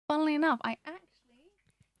funnily enough, I actually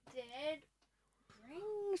did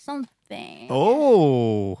bring something.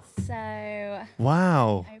 Oh. So.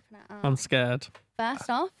 Wow. Open it up. I'm scared. First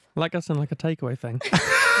off. Like us in like a takeaway thing.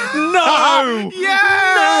 No!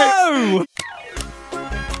 Yes! No!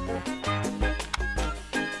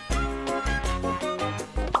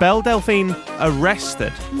 Belle Delphine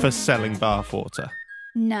arrested for selling bathwater.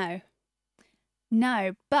 No.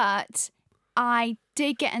 No, but I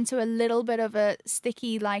did get into a little bit of a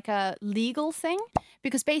sticky, like a legal thing,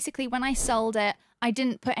 because basically when I sold it, I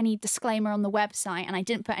didn't put any disclaimer on the website and I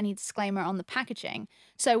didn't put any disclaimer on the packaging.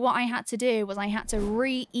 So what I had to do was I had to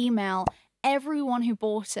re-email everyone who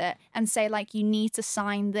bought it and say, like, you need to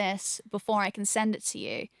sign this before I can send it to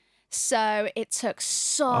you. So it took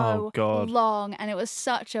so long and it was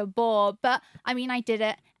such a bore. But I mean, I did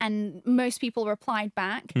it and most people replied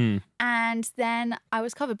back and then I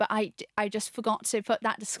was covered. But I just forgot to put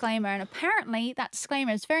that disclaimer. And apparently that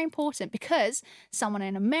disclaimer is very important because someone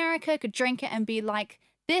in America could drink it and be like,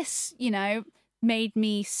 this, you know, made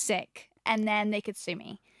me sick. And then they could sue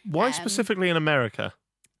me. Why specifically in America?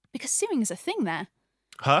 Because suing is a thing there.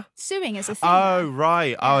 Huh? Suing is a thing. Oh,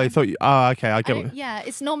 right. Yeah. Oh, I thought you... Oh, okay. I get it. Yeah,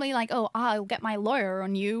 it's normally like, oh, I'll get my lawyer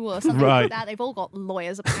on you or something like that. They've all got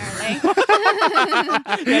lawyers, apparently.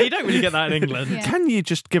 Yeah, you don't really get that in England. Yeah. Can you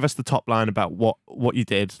just give us the top line about what you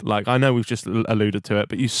did? Like, I know we've just alluded to it,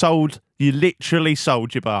 but you literally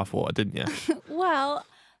sold your bathwater, didn't you? Well,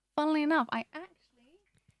 funnily enough, I actually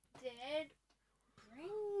did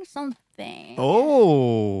bring something.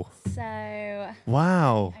 Oh. So...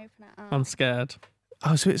 Wow. Open it up. I'm scared.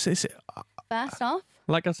 Oh, so it's First off.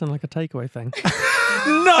 Like us in like a takeaway thing.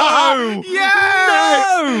 No!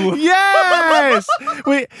 Yes! No! Yes!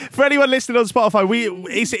 For anyone listening on Spotify,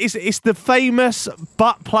 it's the famous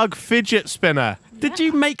butt plug fidget spinner. Did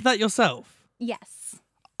you make that yourself? Yes.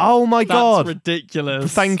 Oh my God! That's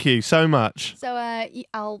ridiculous. Thank you so much. So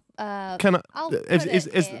I'll Can I? I'll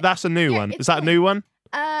That's a new one? Is that a new one?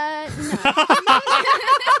 No.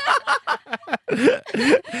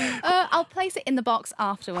 I'll place it in the box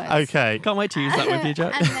afterwards. Okay. Can't wait to use that with you,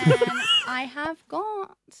 Jack. And then I have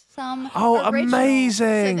got some. Oh, original.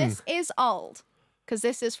 amazing! So this is old because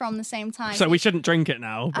this is from the same time. So we shouldn't drink it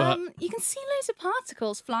now, but you can see loads of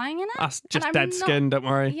particles flying in it. that's just dead skin. Don't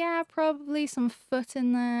worry. Yeah, probably some foot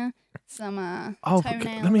in there. Some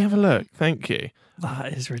toenail. Let me have a look. Thank you.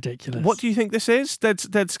 That is ridiculous. What do you think this is?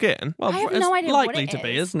 Dead skin? Well, I have it's no idea likely what it to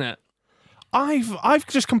be, is. isn't it? I've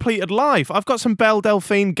just completed life. I've got some Belle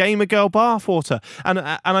Delphine Gamer Girl bathwater,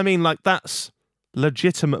 and I mean, like, that's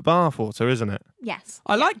legitimate bathwater, isn't it? Yes.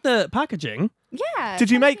 I like the packaging. Yeah.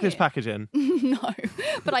 Did you make cute. this packaging? No,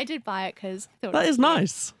 but I did buy it because That is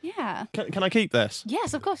nice. Yeah. Can I keep this?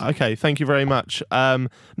 Yes, of course. Okay, thank you very much.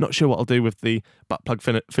 Not sure what I'll do with the butt plug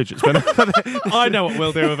fidget spinner. I know what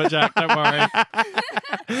we'll do with it, Jack. Don't worry.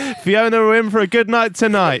 Fiona, we're in for a good night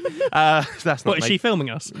tonight. That's not. What, is she filming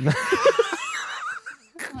us?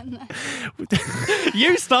 Oh, no.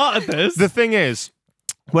 You started this. The thing is,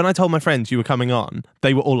 when I told my friends you were coming on,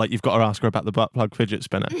 they were all like, "You've got to ask her about the butt plug fidget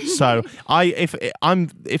spinner." So I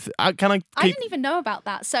didn't even know about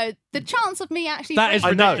that. So the chance of me actually that is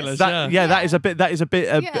ridiculous. That is a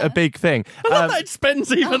big thing. I love that it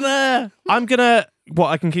spins even there. I'm gonna.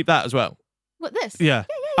 I can keep that as well. What, this? Yeah.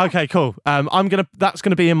 Okay, cool. That's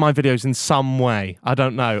gonna be in my videos in some way. I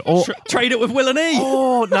don't know. Or trade it with WillNE.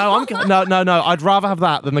 Oh no, no. I'd rather have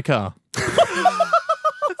that than the car.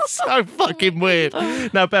 So fucking weird.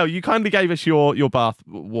 Now, Belle, you kindly gave us your bath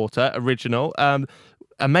water original.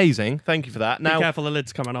 Amazing. Thank you for that. Now, be careful, the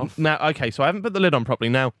lid's coming off. Now, okay, so I haven't put the lid on properly.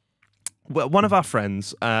 Now, one of our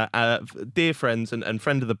friends, dear friends and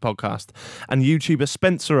friend of the podcast, and YouTuber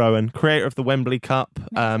Spencer Owen, creator of the Wembley Cup,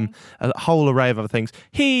 a whole array of other things.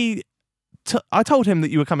 I told him that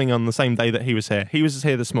you were coming on the same day that he was here. He was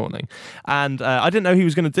here this morning, and I didn't know he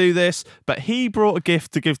was going to do this, but he brought a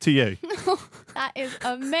gift to give to you. That is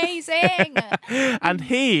amazing. And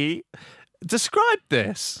he described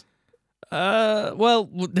this. Well,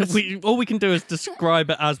 all we can do is describe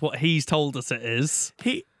it as what he's told us it is.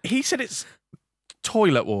 He said it's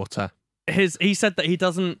toilet water. He said that he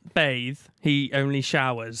doesn't bathe, he only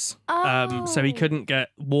showers. So he couldn't get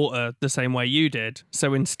water the same way you did.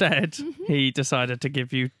 So instead, he decided to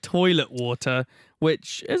give you toilet water,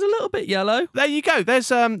 which is a little bit yellow. There you go. There's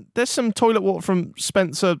some toilet water from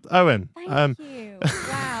Spencer Owen. Thank you.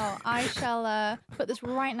 Wow. I shall put this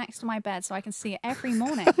right next to my bed so I can see it every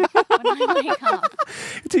morning when I wake up.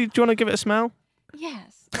 Do you want to give it a smell?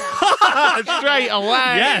 Yes. Straight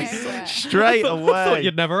away. Yes. Straight away. I thought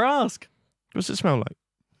you'd never ask. What's it smell like?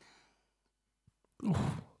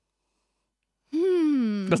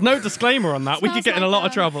 There's no disclaimer on that. We could get in a lot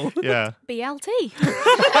of trouble. Yeah. BLT.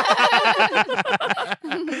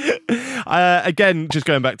 Again, just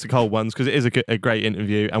going back to cold ones, because it is a great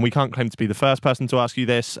interview, and we can't claim to be the first person to ask you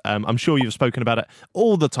this. I'm sure you've spoken about it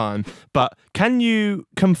all the time, but can you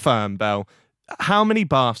confirm, Belle, how many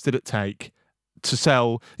baths did it take to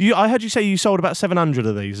sell? I heard you say you sold about 700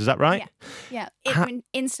 of these. Is that right? Yeah. It went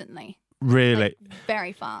instantly. Really? Like,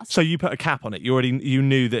 very fast. So you put a cap on it. You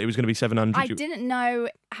knew that it was going to be 700. I didn't know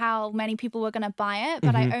how many people were going to buy it,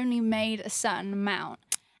 but I only made a certain amount,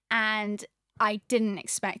 and I didn't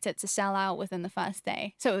expect it to sell out within the first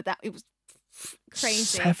day. So that it was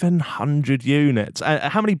crazy. 700 units.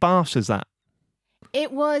 How many baths is that?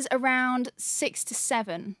 It was around 6 to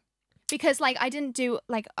 7, because like I didn't do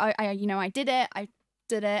like I did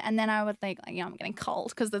it, and then I would think, like, I'm getting cold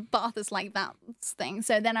because the bath is like that thing.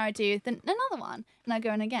 So then I would do another one, and I'd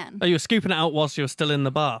go in again. Oh, you were scooping it out whilst you were still in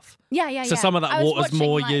the bath. Yeah. So some of that water's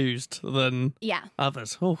more used than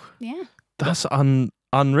others. Oh, yeah. That's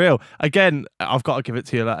unreal. Again, I've got to give it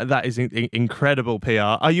to you. That is incredible PR.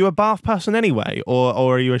 Are you a bath person anyway, or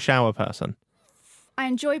are you a shower person? I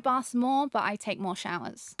enjoy baths more, but I take more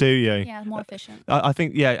showers. Do you? Yeah, more efficient. I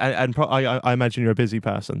think, I imagine you're a busy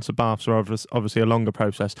person, so baths are obviously a longer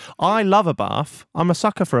process. I love a bath. I'm a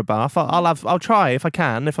sucker for a bath. I'll try if I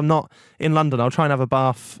can. If I'm not in London, I'll try and have a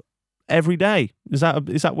bath every day. Is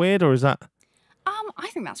that weird, or is that? I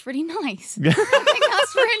think that's really nice. I think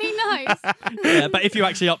that's really nice. Yeah, but if you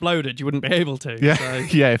actually uploaded, you wouldn't be able to. Yeah, so.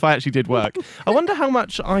 Yeah. If I actually did work, I wonder how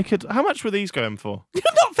much How much were these going for? You're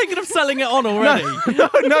not thinking of selling it on already.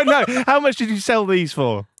 No. How much did you sell these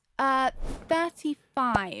for?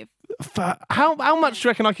 35. How much do you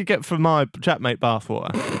reckon I could get for my JaackMaate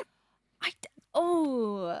bathwater?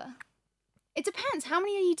 It depends. How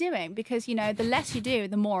many are you doing? Because, the less you do,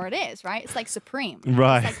 the more it is, right? It's like Supreme.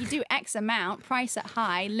 Right. It's like you do X amount, price it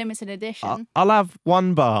high, limited edition. I'll have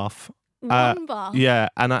one bath. One bath? Yeah,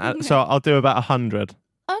 and so I'll do about 100.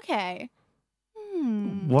 Okay.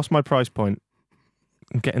 What's my price point?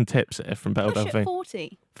 I'm getting tips here from Belle Delphine.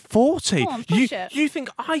 40. 40? Come on, push it. You think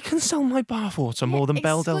I can sell my bathwater more than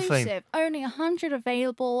Belle Delphine? Exclusive. Only 100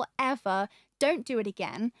 available ever. Don't do it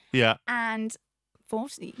again. Yeah. And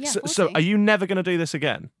 40. Yeah, 40. So are you never going to do this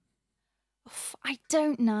again? I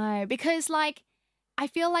don't know, because I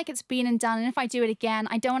feel like it's been and done, and if I do it again,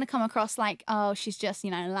 I don't want to come across like, oh, she's just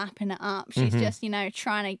lapping it up, she's just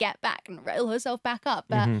trying to get back and roll herself back up.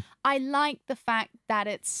 But I like the fact that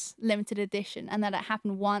it's limited edition and that it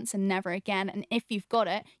happened once and never again. And if you've got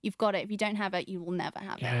it, you've got it. If you don't have it, you will never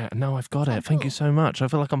have it. Yeah, no, I've got it. Thank you so much. I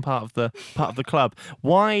feel like I'm part of the club.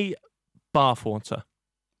 Why bathwater?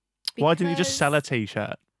 Why didn't you just sell a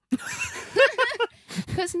t-shirt?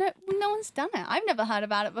 Because no one's done it. I've never heard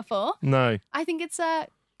about it before. No. I think it's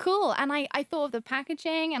cool, and I thought of the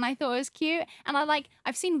packaging, and I thought it was cute, and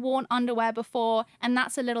I've seen worn underwear before, and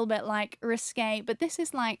that's a little bit risque, but this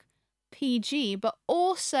is PG, but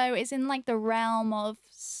also is in the realm of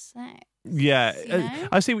sex. Yeah,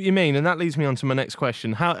 I see what you mean, and that leads me on to my next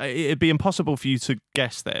question. It'd be impossible for you to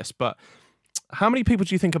guess this, but how many people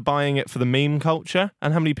do you think are buying it for the meme culture,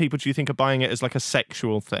 and how many people do you think are buying it as a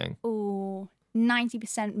sexual thing? Ooh,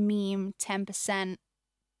 90% meme, 10%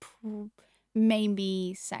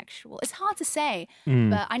 maybe sexual. It's hard to say,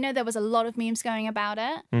 but I know there was a lot of memes going about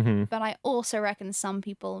it, but I also reckon some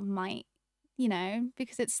people might,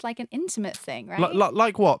 because it's an intimate thing, right?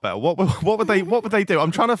 Like what, Belle? What would they do?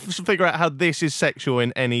 I'm trying to figure out how this is sexual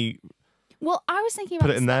in any. Well, I was thinking about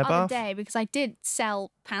this the other day, because I did sell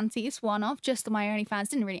panties one-off just on my OnlyFans,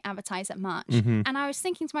 didn't really advertise it much. And I was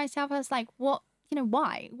thinking to myself, I was like, what,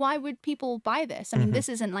 why? Why would people buy this? I mean, this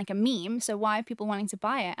isn't a meme, so why are people wanting to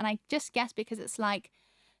buy it? And I just guess because it's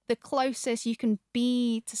the closest you can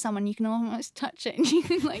be to someone, you can almost touch it and you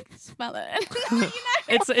can smell it.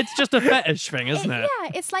 It's just a fetish thing, isn't it? Yeah,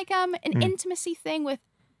 it's an intimacy thing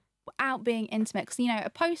without being intimate, because a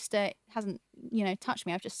poster hasn't touched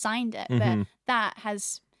me, I've just signed it, but that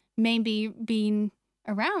has maybe been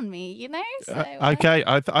around me, so, okay,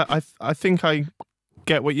 I think I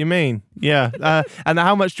get what you mean. Yeah. And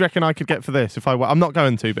how much do you reckon I could get for this if I'm not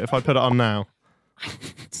going to, but if I put it on now? I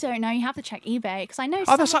don't know, you have to check eBay, because I know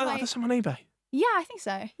there's some on eBay. Yeah, I think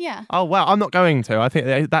so. Yeah. Oh wow, I'm not going to. I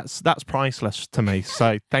think that's priceless to me.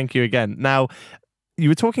 So thank you again. Now, you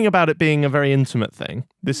were talking about it being a very intimate thing.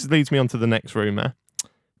 This leads me on to the next rumour.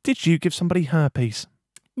 Did you give somebody herpes?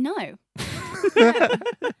 No.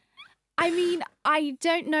 I mean, I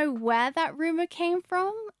don't know where that rumour came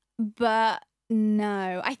from, but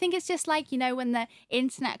No, I think it's just like, you know, when the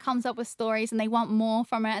internet comes up with stories and they want more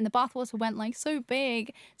from it, and the bathwater went like so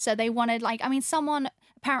big. So they wanted like, I mean, someone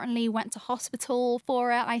apparently went to hospital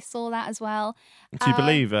for it. I saw that as well. Do you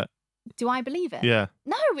believe it? Do I believe it? Yeah.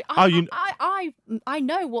 No, I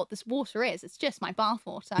know what this water is. It's just my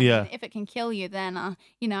bathwater. I mean, if it can kill you, then,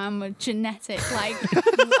 you know, I'm a genetic, like,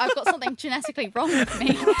 I've got something genetically wrong with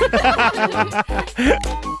me.